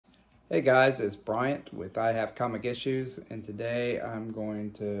Hey guys, it's Bryant with I Have Comic Issues, and today I'm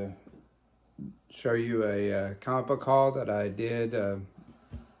going to show you a comic book haul that I did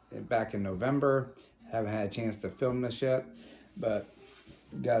back in November. Haven't had a chance to film this yet, but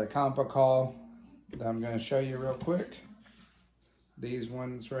got a comic book haul that I'm going to show you real quick. These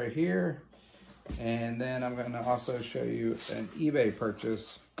ones right here, and then I'm going to also show you an eBay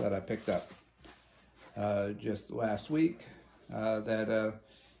purchase that I picked up just last week. That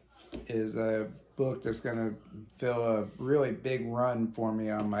is a book that's going to fill a really big run for me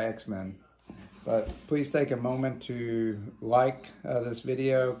on my X-Men. But please take a moment to like this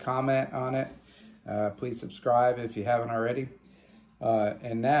video, comment on it. Please subscribe if you haven't already.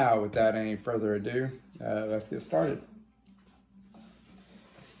 And now, without any further ado, let's get started.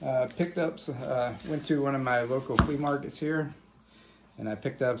 Went to one of my local flea markets here, and I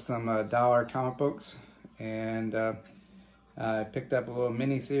picked up some dollar comic books, and I picked up a little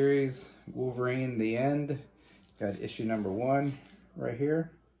mini series, Wolverine: The End. Got issue number 1 right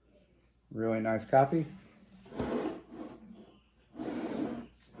here. Really nice copy.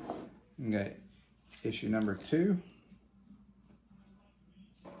 Got issue number 2.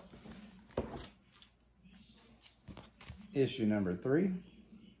 Issue number 3.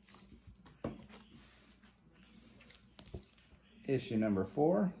 Issue number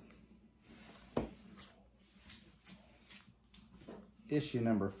 4. Issue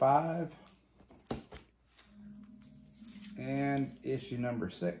number 5, and issue number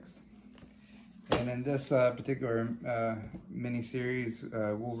 6. And in this particular mini-series,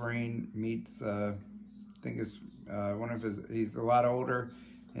 Wolverine meets, I think it's one of his, he's a lot older,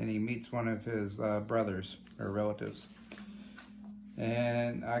 and he meets one of his brothers or relatives.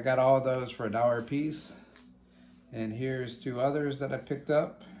 And I got all those for $1 a piece. And here's 2 others that I picked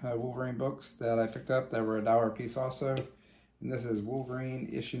up, Wolverine books that I picked up that were $1 a piece also. And this is Wolverine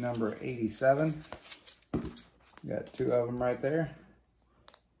issue number 87. Got 2 of them right there.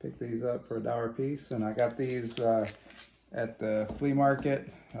 Picked these up for $1 a piece. And I got these at the flea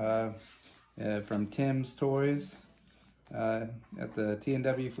market from Tim's Toys at the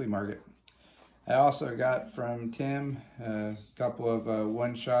T&W flea market. I also got from Tim a couple of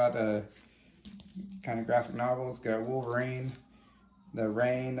one-shot kind of graphic novels. Got Wolverine, The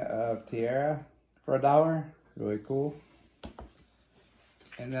Reign of Tierra for $1. Really cool.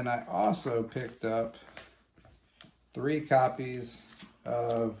 And then I also picked up 3 copies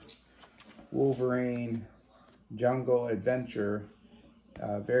of Wolverine Jungle Adventure.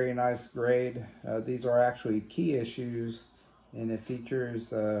 Very nice grade. These are actually key issues, and it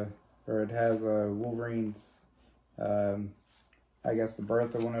features, or it has Wolverine's, I guess the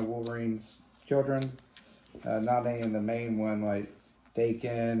birth of one of Wolverine's children. Not any of the main one like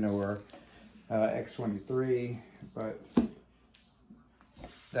Dakin or X-23, but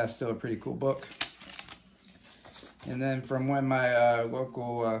that's still a pretty cool book. And then from one of my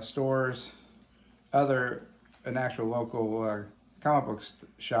local stores, an actual local comic book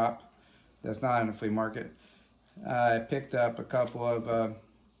shop that's not in a flea market, I picked up a couple of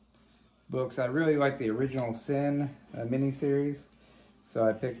books. I really like the original Sin miniseries, so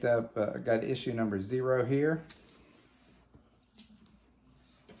I picked up, got issue number 0 here.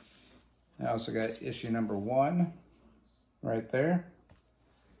 I also got issue number 1 right there.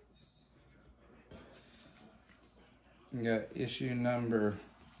 We got issue number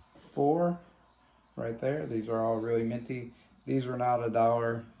 4 right there. These are all really minty. These were not $1.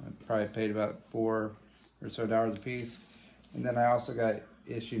 I probably paid about $4 or so a piece. And then I also got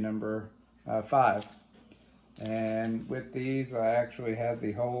issue number 5. And with these, I actually had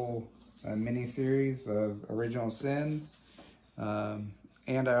the whole mini series of Original Sin.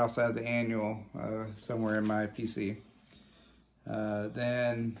 And I also had the annual somewhere in my PC.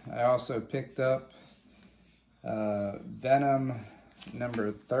 Then I also picked up Venom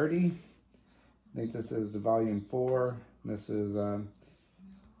number 30. I think this is the volume 4. This is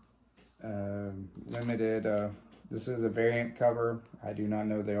limited. This is a variant cover. I do not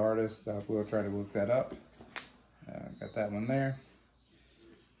know the artist. We'll try to look that up. Got that one there.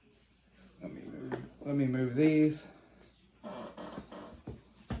 Let me move these.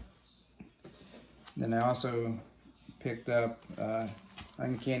 Then I also picked up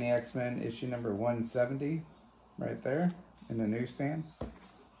Uncanny X-Men issue number 170. Right there in the newsstand.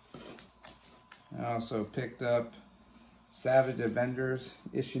 I also picked up Savage Avengers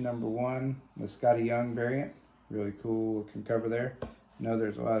issue number 1, the Scotty Young variant. Really cool looking cover there. I know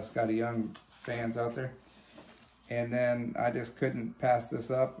there's a lot of Scotty Young fans out there. And then I just couldn't pass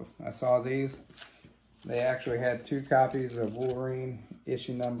this up. I saw these. They actually had 2 copies of Wolverine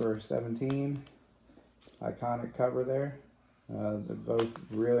issue number 17. Iconic cover there. They're both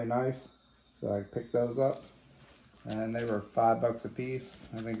really nice, so I picked those up, and they were $5 a piece.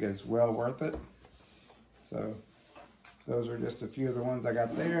 I think it's well worth it. So those are just a few of the ones I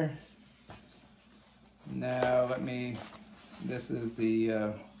got there. Now this is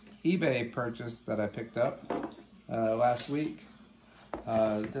the eBay purchase that I picked up last week.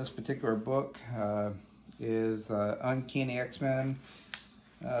 This particular book is Uncanny X-Men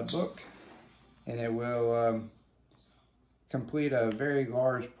book, and it will complete a very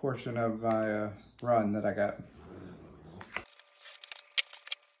large portion of my run that I got.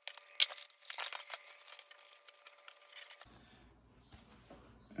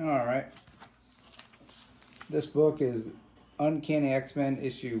 Alright, this book is Uncanny X-Men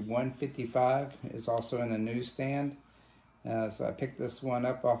issue 155. It's also in a newsstand. So I picked this one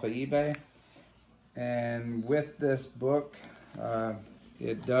up off of eBay. And with this book, I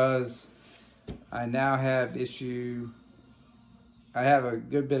now have I have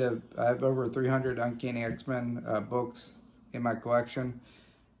over 300 Uncanny X-Men books in my collection.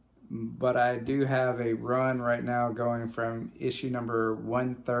 But I do have a run right now going from issue number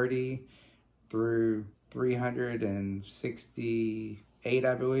 130 through 368,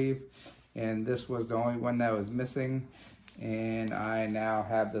 I believe. And this was the only one that was missing. And I now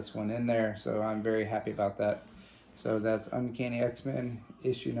have this one in there, so I'm very happy about that. So that's Uncanny X-Men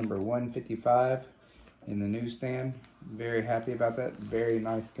issue number 155 in the newsstand. Very happy about that. Very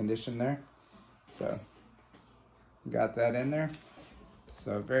nice condition there. So got that in there.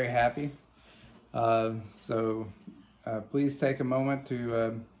 So very happy. Please take a moment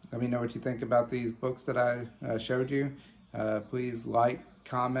to let me know what you think about these books that I showed you. Please like,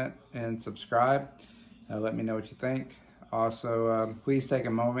 comment, and subscribe. Let me know what you think. Also, please take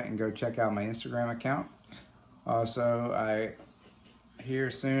a moment and go check out my Instagram account. Also,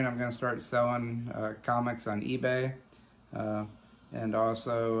 here soon I'm going to start selling comics on eBay and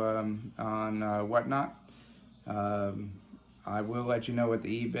also on Whatnot. I will let you know what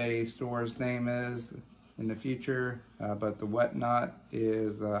the eBay store's name is in the future, but the Whatnot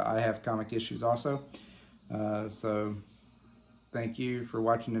is I Have Comic Issues also. So thank you for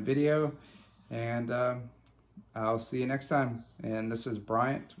watching the video, and I'll see you next time. And this is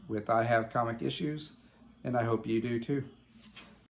Bryant with I Have Comic Issues, and I hope you do too.